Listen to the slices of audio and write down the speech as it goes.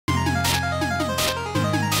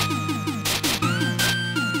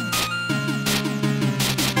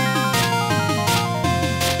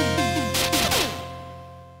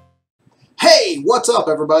What's up,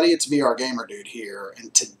 everybody? It's VRgamerdude here,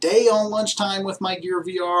 and today on Lunchtime with my Gear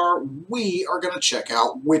VR, we are going to check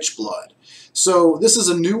out Witchblood. So this is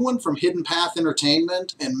a new one from Hidden Path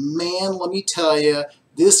Entertainment, and man, let me tell you,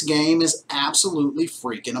 this game is absolutely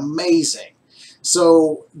freaking amazing.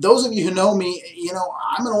 So those of you who know me,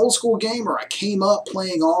 I'm an old school gamer. I came up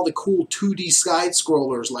playing all the cool 2D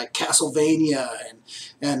side-scrollers like Castlevania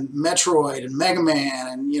and Metroid and Mega Man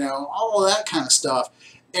and, all of that kind of stuff.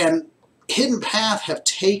 And Hidden Path have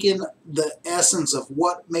taken the essence of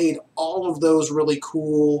what made all of those really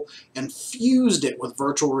cool and fused it with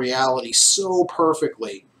virtual reality so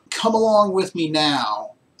perfectly. Come along with me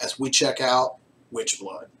now as we check out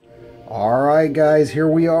Witchblood. Alright guys, here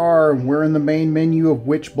we are. We're in the main menu of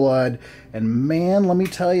Witchblood, and man, let me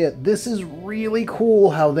tell you, this is really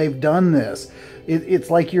cool how they've done this. It's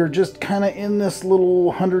like you're just kind of in this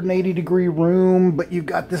little 180-degree room, but you've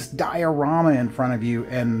got this diorama in front of you,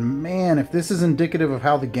 and man, if this is indicative of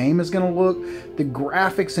how the game is going to look, the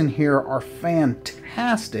graphics in here are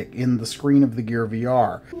fantastic in the screen of the Gear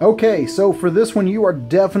VR. Okay, so for this one, you are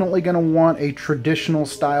definitely going to want a traditional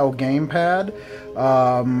style gamepad.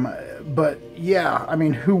 But yeah, I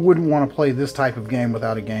mean, who wouldn't want to play this type of game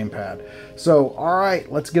without a gamepad? So,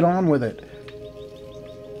 alright, let's get on with it.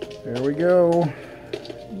 There we go.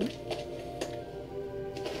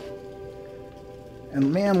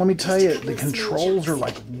 And man, let me tell you, the controls are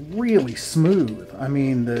like really smooth. I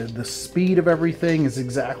mean, the speed of everything is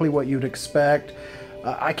exactly what you'd expect.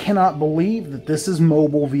 I cannot believe that this is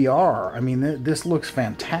mobile VR. I mean, this looks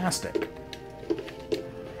fantastic.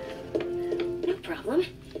 No problem.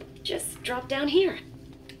 Just drop down here.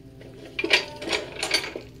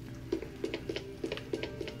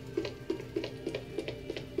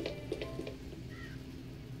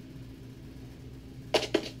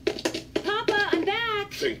 Papa, I'm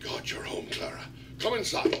back! Thank God you're home, Clara. Come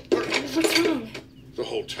inside. Hurry. What's wrong? The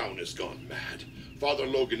whole town has gone mad. Father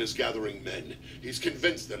Logan is gathering men. He's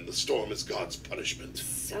convinced them the storm is God's punishment.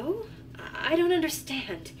 So? I don't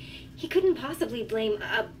understand. He couldn't possibly blame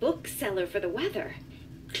a bookseller for the weather.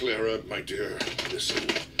 Clara, my dear, listen.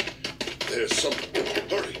 There's something.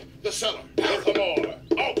 Hurry! The cellar! Out the door!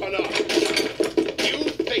 Open up! You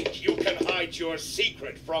think you can hide your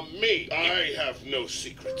secret from me? I have no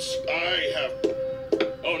secrets. I have...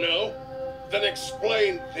 Oh no? Then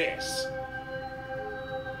explain this.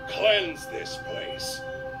 Cleanse this place.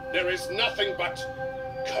 There is nothing but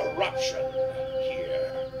corruption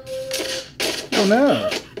here. Oh no.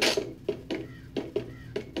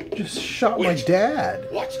 Just shot my dad.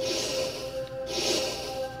 What?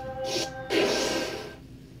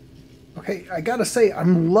 Okay, I gotta say,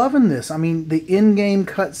 I'm loving this. I mean, the in-game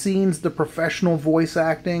cutscenes, the professional voice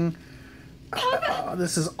acting.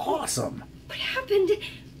 This is awesome. What happened?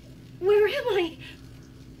 Where am I?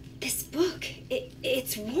 This book.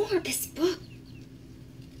 It's warm. This book.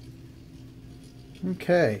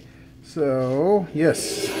 Okay, so,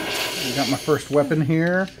 yes. I got my first weapon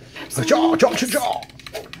here. Cha cha cha cha!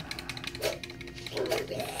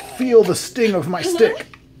 Feel the sting of my stick.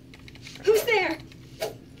 Who's there?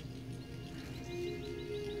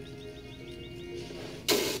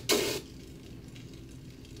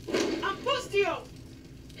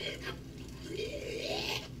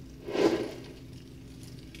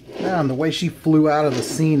 Man, the way she flew out of the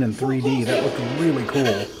scene in 3D, that looked really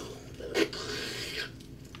cool.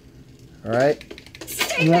 Alright.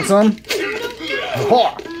 You want some?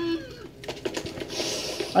 Oh.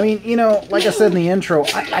 I mean, like I said in the intro,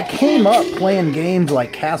 I came up playing games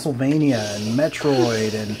like Castlevania and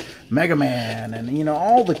Metroid and Mega Man and,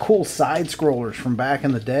 all the cool side-scrollers from back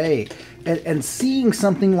in the day. And seeing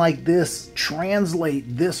something like this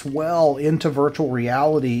translate this well into virtual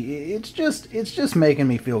reality, it's just making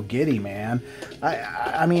me feel giddy, man.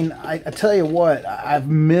 I mean, I tell you what, I've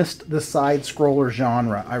missed the side-scroller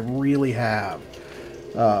genre. I really have.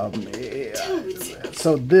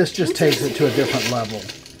 So this just takes it to a different level.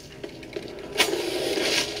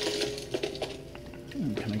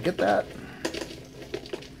 Can I get that?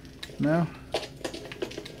 No?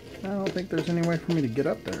 I don't think there's any way for me to get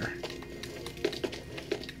up there.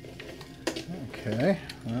 Okay,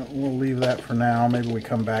 well, we'll leave that for now. Maybe we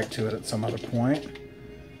come back to it at some other point.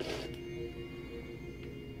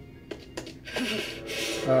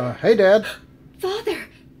 Hey, Dad. Father.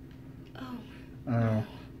 Oh.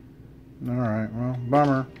 Alright, well,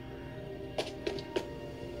 bummer.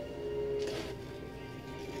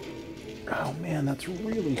 Oh man, that's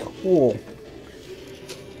really cool.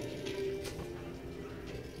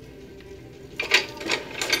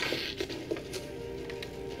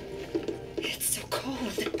 It's so cold.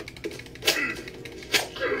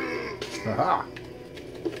 Aha!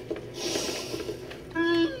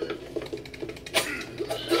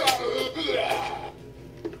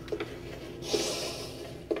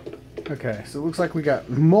 Okay, so it looks like we got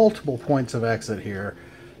multiple points of exit here.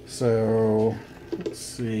 So, let's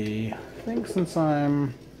see. I think since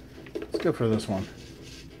let's go for this one.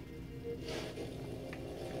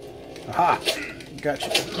 Aha! Gotcha.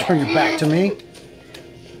 Turn your back to me.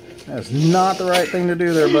 That's not the right thing to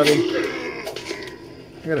do there, buddy.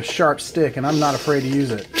 I got a sharp stick and I'm not afraid to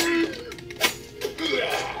use it.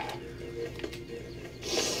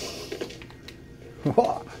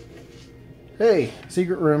 Hey,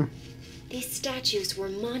 secret room. These statues were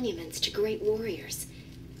monuments to great warriors.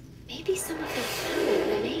 Maybe some of their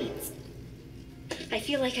power remains. I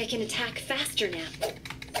feel like I can attack faster now.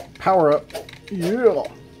 Power up. Yeah.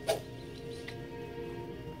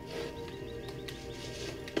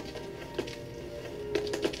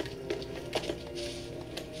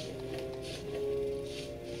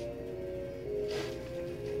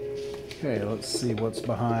 Okay, let's see what's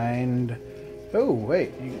behind. Oh,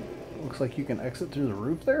 wait. Looks like you can exit through the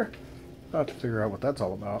roof there? I'll have to figure out what that's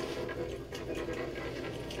all about.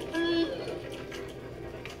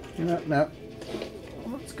 No.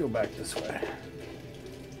 Let's go back this way.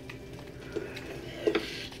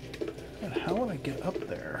 And how would I get up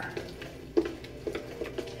there?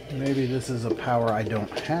 Maybe this is a power I don't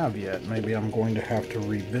have yet. Maybe I'm going to have to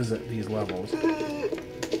revisit these levels.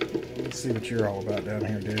 Let's see what you're all about down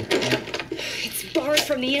here, dude. It's barred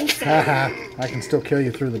from the inside. Haha, I can still kill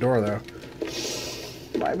you through the door, though.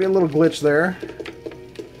 Might be a little glitch there.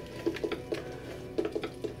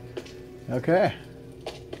 Okay.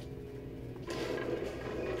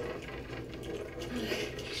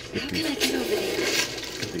 How can I get over there?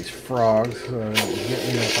 Get these frogs so they don't get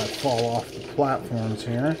me if I fall off the platforms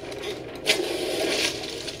here.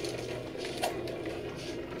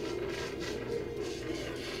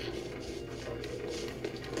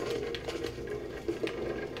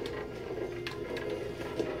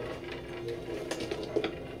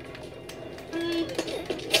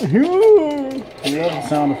 I love the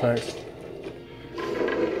sound effects.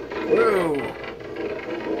 Whoa!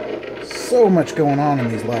 So much going on in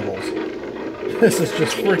these levels. This is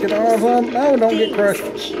just freaking awesome. No, don't get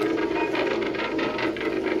crushed.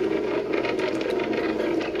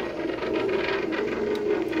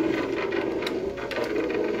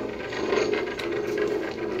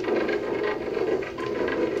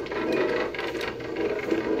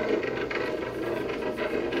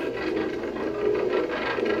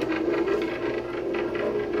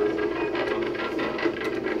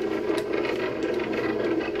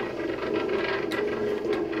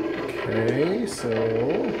 Okay, so...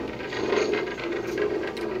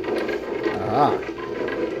 Ah.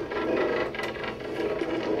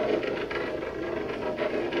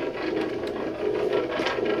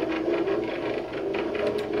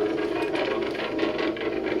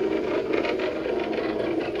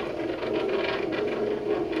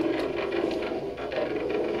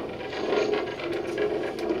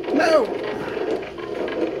 No!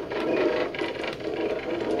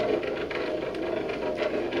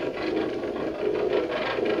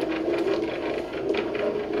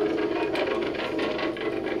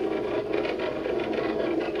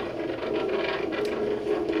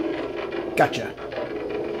 Gotcha.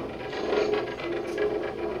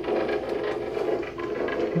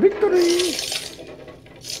 Victory!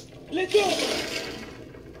 Let go!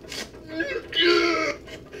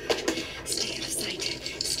 Stay out of sight.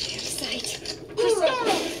 Stay out of sight.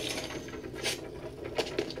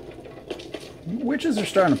 Witches are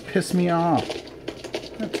starting to piss me off.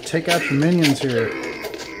 I have to take out the minions here.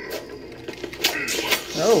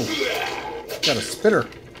 Oh, got a spitter.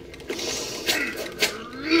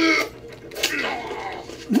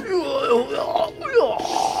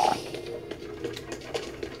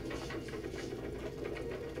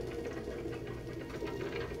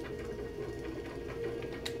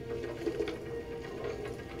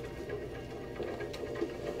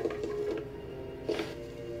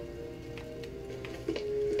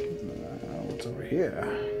 What's over here?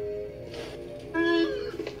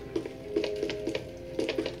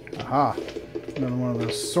 Aha, another one of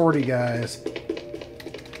those swordy guys.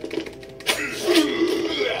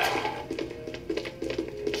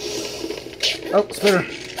 Oh, spitter.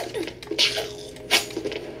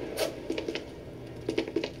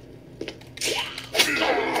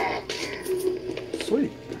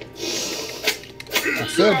 Sweet. I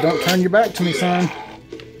said, don't turn your back to me, son.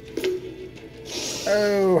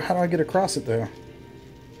 Oh, how do I get across it, though?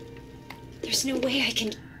 There's no way I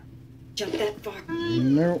can jump that far.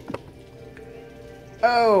 Nope.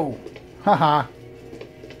 Oh! Haha.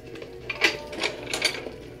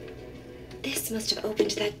 This must have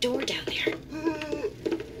opened that door down there.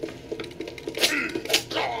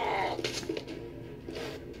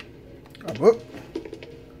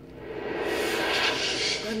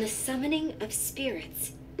 of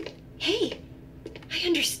spirits. Hey, I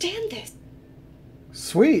understand this.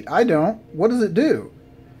 Sweet, I don't. What does it do?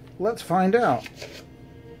 Let's find out.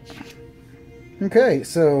 Okay,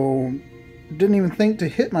 so didn't even think to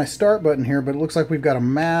hit my start button here, but it looks like we've got a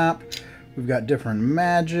map. We've got different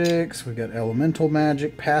magics. We've got elemental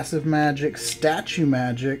magic, passive magic, statue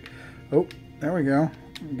magic. Oh, there we go.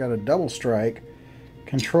 We've got a double strike.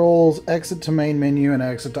 Controls, exit to main menu, and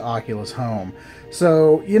exit to Oculus Home.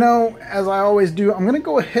 So, you know, as I always do, I'm going to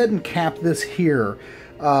go ahead and cap this here.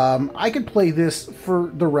 I could play this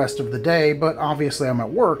for the rest of the day, but obviously I'm at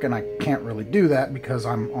work and I can't really do that because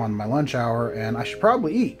I'm on my lunch hour and I should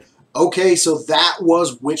probably eat. Okay, so that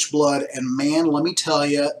was Witchblood, and man, let me tell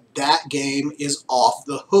you, that game is off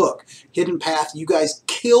the hook. Hidden Path, you guys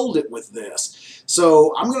killed it with this.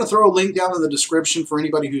 So I'm going to throw a link down in the description for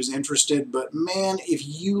anybody who's interested, but man, if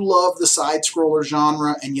you love the side-scroller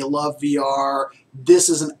genre and you love VR, this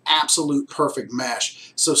is an absolute perfect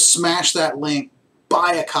mesh. So smash that link,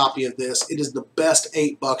 buy a copy of this. It is the best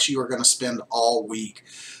 $8 you are going to spend all week.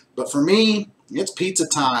 But for me, it's pizza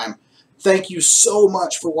time. Thank you so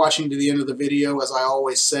much for watching to the end of the video. As I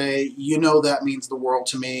always say, you know that means the world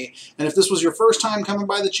to me. And if this was your first time coming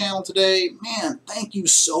by the channel today, man, thank you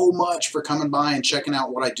so much for coming by and checking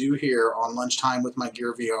out what I do here on Lunchtime with my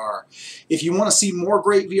Gear VR. If you want to see more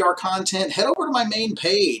great VR content, head over to my main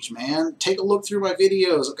page, man. Take a look through my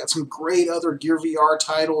videos. I've got some great other Gear VR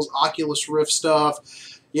titles, Oculus Rift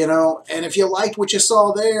stuff, you know. And if you liked what you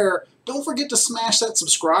saw there, don't forget to smash that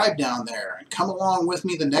subscribe down there and come along with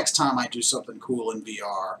me the next time I do something cool in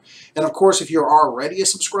VR. And of course, if you're already a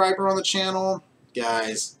subscriber on the channel,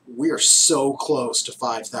 guys, we are so close to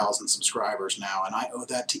 5,000 subscribers now, and I owe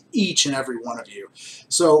that to each and every one of you.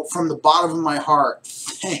 So from the bottom of my heart,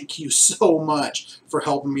 thank you so much for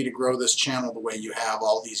helping me to grow this channel the way you have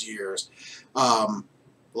all these years.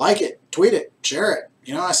 Like it, tweet it, share it.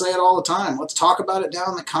 You know, I say it all the time. Let's talk about it down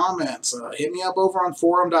in the comments. Hit me up over on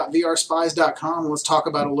forum.vrspies.com and let's talk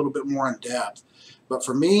about it a little bit more in depth. But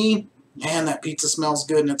for me, man, that pizza smells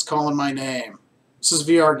good and it's calling my name. This is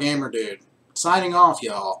VR Gamer Dude. Signing off,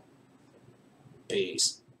 y'all.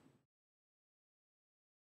 Peace.